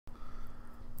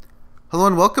Hello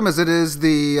and welcome, as it is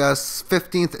the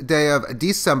 15th day of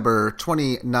December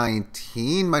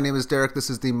 2019. My name is Derek. This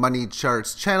is the Money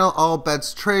Charts channel. All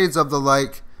bets, trades of the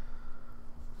like,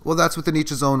 well, that's within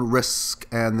each's own risk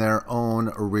and their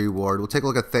own reward. We'll take a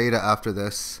look at Theta after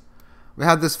this. We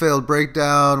had this failed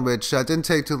breakdown, which didn't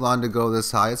take too long to go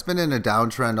this high. It's been in a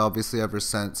downtrend, obviously, ever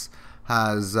since.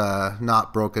 Has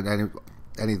not broken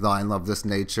any line of this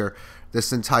nature.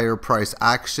 This entire price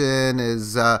action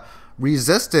is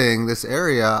resisting this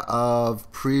area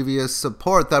of previous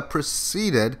support that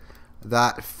preceded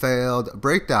that failed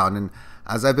breakdown. And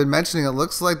as I've been mentioning, it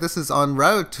looks like this is en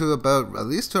route to about, at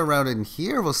least to around in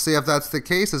here. We'll see if that's the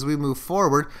case as we move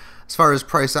forward. As far as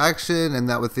price action, and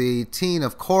that with the 18,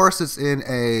 of course, it's in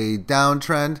a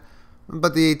downtrend.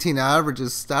 But the 18 average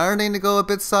is starting to go a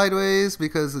bit sideways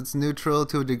because it's neutral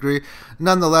to a degree.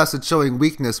 Nonetheless, it's showing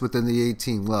weakness within the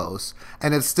 18 lows.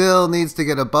 And it still needs to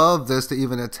get above this to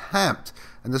even attempt.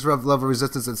 And this level of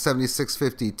resistance at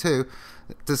 76.52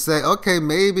 to say, okay,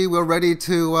 maybe we're ready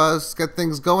to get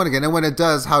things going again. And when it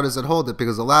does, how does it hold it?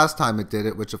 Because the last time it did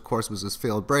it, which of course was this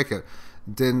failed breakout,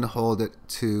 didn't hold it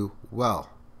too well.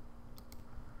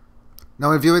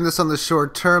 Now, in viewing this on the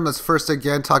short term, let's first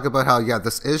again talk about how, yeah,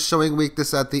 this is showing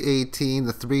weakness at the 18,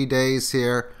 the 3 days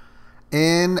here,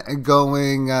 in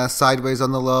going sideways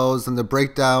on the lows, and the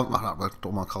breakdown, I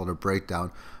don't want to call it a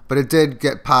breakdown, but it did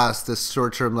get past this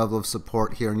short-term level of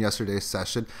support here in yesterday's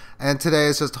session, and today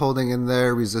it's just holding in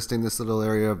there, resisting this little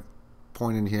area of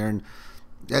point in here, and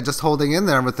yeah, just holding in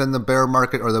there within the bear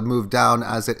market or the move down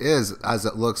as it is, as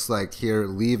it looks like here,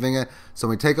 leaving it. So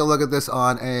when we take a look at this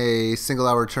on a single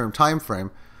hour term time frame,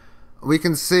 we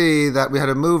can see that we had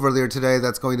a move earlier today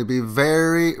that's going to be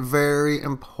very, very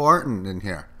important in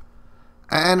here.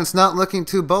 And it's not looking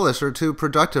too bullish or too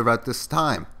productive at this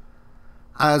time.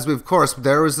 As we, of course,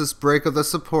 there was this break of the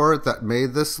support that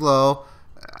made this low.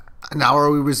 Now are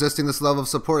we resisting this level of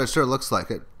support? It sure looks like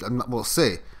it. We'll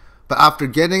see. But after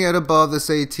getting it above this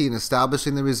 18,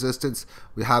 establishing the resistance,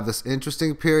 we have this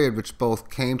interesting period which both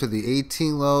came to the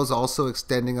 18 lows, also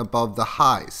extending above the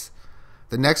highs.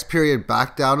 The next period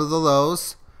back down to the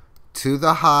lows, to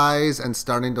the highs, and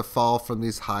starting to fall from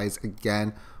these highs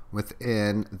again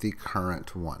within the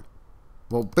current one.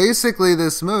 Well, basically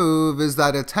this move is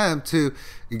that attempt to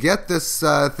get this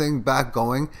thing back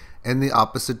going in the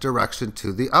opposite direction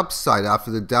to the upside. After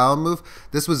the down move,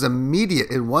 this was immediate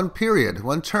in one period,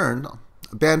 one turn,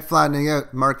 band flattening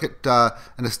out market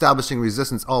and establishing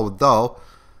resistance, although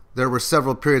there were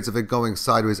several periods of it going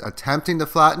sideways, attempting to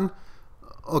flatten.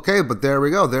 Okay, but there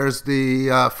we go. There's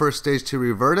the first stage to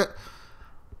revert it.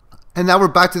 And now we're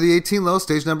back to the 18 low,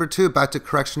 stage number 2, back to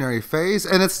correctionary phase,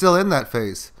 and it's still in that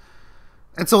phase.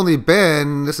 It's only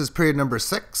been, this is period number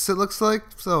 6, it looks like,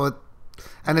 so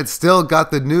and it's still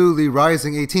got the newly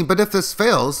rising 18. But if this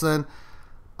fails, then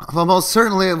almost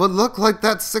certainly it would look like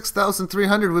that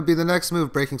 6,300 would be the next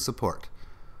move breaking support.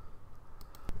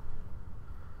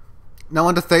 Now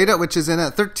on to Theta, which is in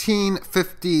at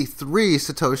 1353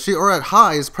 Satoshi, or at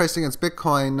highs priced against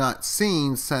Bitcoin not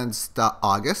seen since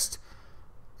August.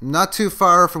 Not too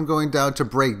far from going down to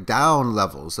breakdown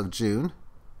levels of June.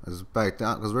 As back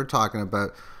down, because we're talking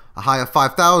about a high of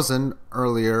 5,000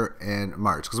 earlier in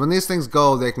March. Because when these things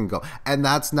go, they can go. And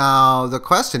that's now the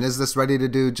question. Is this ready to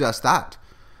do just that?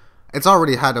 It's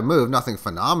already had a move. Nothing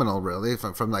phenomenal, really.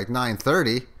 From like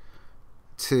 930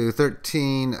 to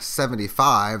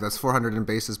 1375. That's 400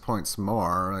 basis points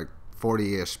more. Like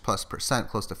 40-ish plus percent,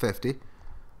 close to 50.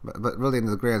 But really, in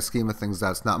the grand scheme of things,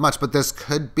 that's not much. But this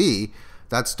could be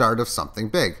that start of something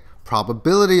big.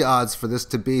 Probability odds for this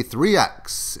to be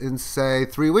 3x in, say,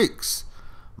 3 weeks.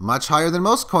 Much higher than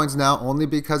most coins now, only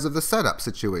because of the setup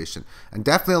situation. And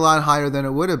definitely a lot higher than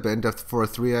it would have been for a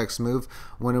 3x move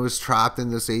when it was trapped in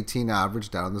this 18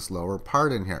 average down this lower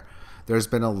part in here. There's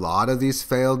been a lot of these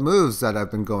failed moves that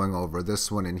I've been going over. This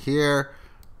one in here,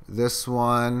 this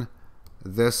one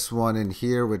in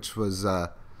here, which was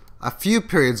a few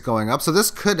periods going up. So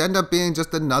this could end up being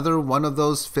just another one of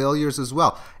those failures as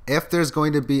well. If there's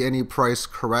going to be any price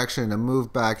correction, a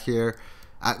move back here,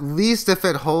 at least if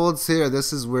it holds here,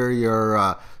 this is where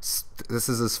you're, this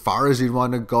is as far as you'd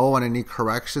want to go on any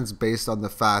corrections based on the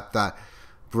fact that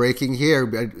breaking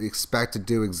here, I expect to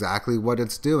do exactly what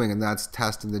it's doing, and that's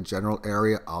testing the general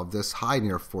area of this high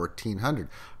near 1400.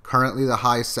 Currently, the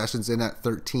high session's in at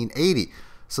 1380.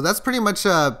 So that's pretty much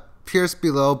pierced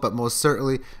below, but most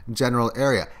certainly general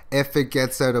area. If it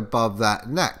gets out above that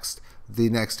next, the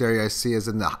next area I see is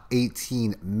in the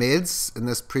 18 mids in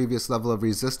this previous level of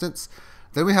resistance.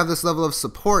 Then we have this level of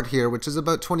support here, which is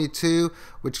about 22,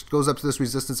 which goes up to this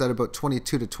resistance at about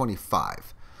 22 to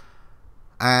 25.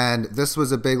 And this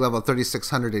was a big level,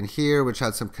 3,600 in here, which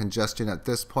had some congestion at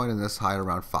this point, and this high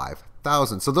around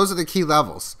 5,000. So those are the key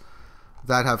levels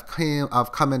that have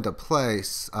come into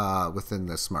place within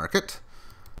this market.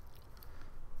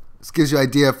 This gives you an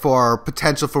idea for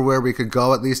potential for where we could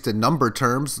go, at least in number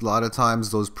terms. A lot of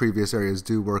times those previous areas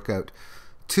do work out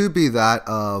to be that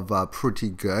of pretty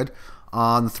good.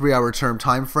 On the 3-hour term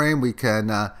time frame, we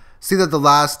can see that the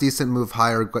last decent move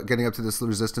higher, getting up to this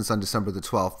resistance on December the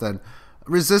 12th, then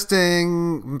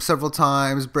resisting several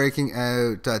times, breaking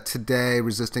out today,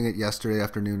 resisting it yesterday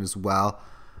afternoon as well.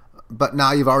 But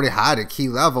now you've already had a key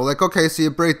level. Like, okay, so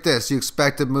you break this, you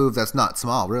expect a move that's not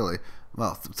small, really.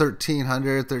 Well,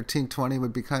 1,300, 1,320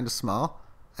 would be kind of small.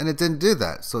 And it didn't do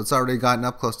that. So it's already gotten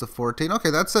up close to 14. Okay,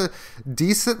 that's a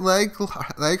decent leg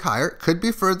higher. Could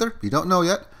be further. You don't know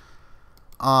yet.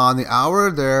 On the hour,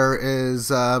 there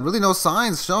is really no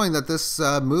signs showing that this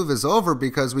move is over,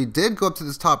 because we did go up to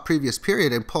this top previous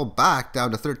period and pull back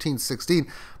down to 1316,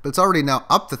 but it's already now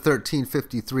up to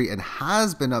 1353 and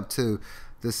has been up to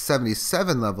this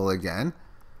 77 level again.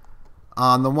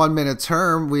 On the 1 minute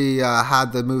term, we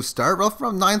had the move start. Well,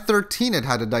 from 913, it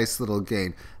had a nice little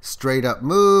gain. Straight up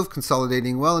move,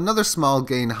 consolidating well, another small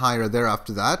gain higher there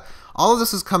after that. All of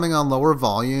this is coming on lower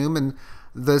volume, and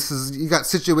you got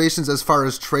situations as far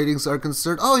as tradings are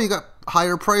concerned. Oh, you got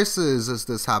higher prices as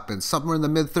this happens, somewhere in the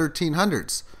mid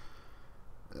 1300s.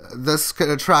 This could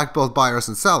attract both buyers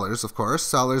and sellers, of course.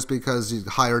 Sellers because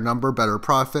higher number, better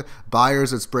profit.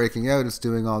 Buyers, it's breaking out, it's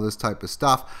doing all this type of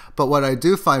stuff. But what I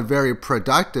do find very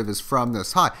productive is from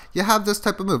this high, you have this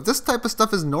type of move. This type of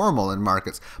stuff is normal in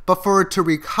markets. But for it to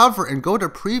recover and go to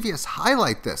previous high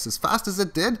like this as fast as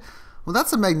it did, well,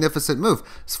 that's a magnificent move.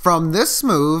 From this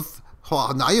move,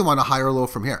 well, now you want a higher low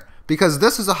from here, because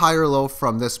this is a higher low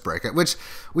from this breakout, which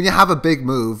when you have a big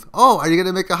move, oh, are you going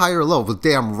to make a higher low? Well,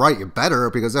 damn right, you better,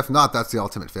 because if not, that's the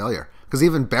ultimate failure. Because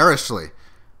even bearishly,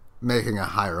 making a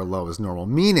higher low is normal.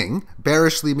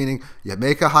 Bearishly meaning you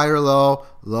make a higher low,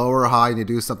 lower high, and you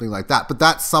do something like that. But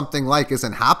that something like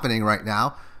isn't happening right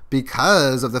now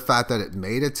because of the fact that it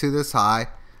made it to this high.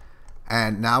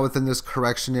 And now within this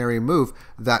correctionary move,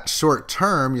 that short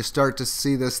term, you start to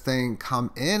see this thing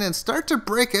come in and start to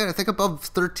break out. I think above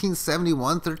 1371,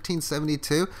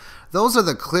 1372. Those are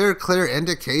the clear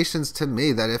indications to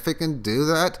me that if it can do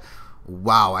that,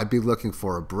 wow, I'd be looking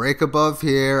for a break above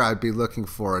here. I'd be looking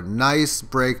for a nice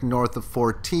break north of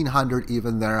 1400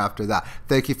 even there after that.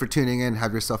 Thank you for tuning in.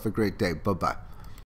 Have yourself a great day. Bye-bye.